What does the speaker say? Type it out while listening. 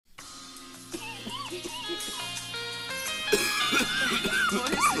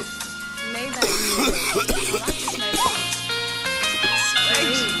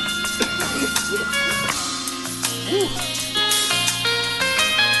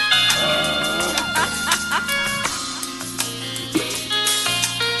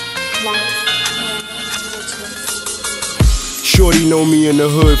Shorty know me in the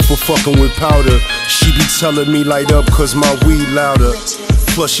hood for fucking with powder. She be telling me light up cause my weed louder.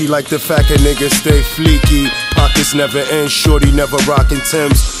 Plus she like the fact a nigga stay fleeky. Pockets never end, shorty never rockin'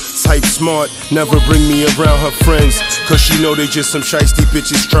 Timbs. Type smart, never bring me around her friends, cause she know they just some shiesty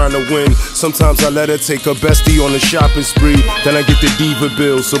bitches trying to win. Sometimes I let her take her bestie on a shopping spree. Then I get the diva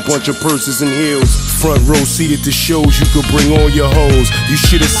bills, a bunch of purses and heels. Front row seat at the shows, you could bring all your hoes. You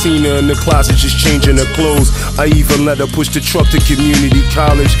should've seen her in the closet just changing her clothes. I even let her push the truck to community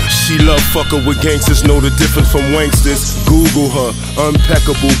college. She love fucker with gangsters, know the difference from wanksters. Google her,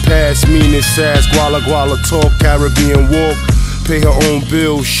 impeccable, past meanest ass. Guala guala talk, Caribbean walk. Pay her own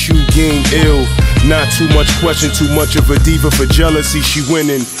bills, shoe game ill. Not too much question, too much of a diva for jealousy, she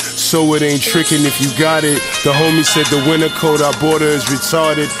winning. So it ain't tricking if you got it. The homie said the winter coat I bought her is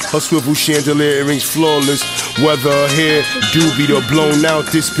retarded. Her swivel chandelier earrings flawless. Whether her hair doobie or blown out,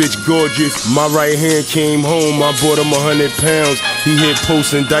 this bitch gorgeous. My right hand came home, I bought him 100 pounds. He hit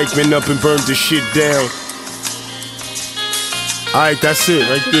post indictment up and burned the shit down. Alright, that's it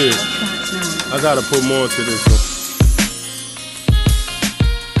right there. I gotta put more to this one.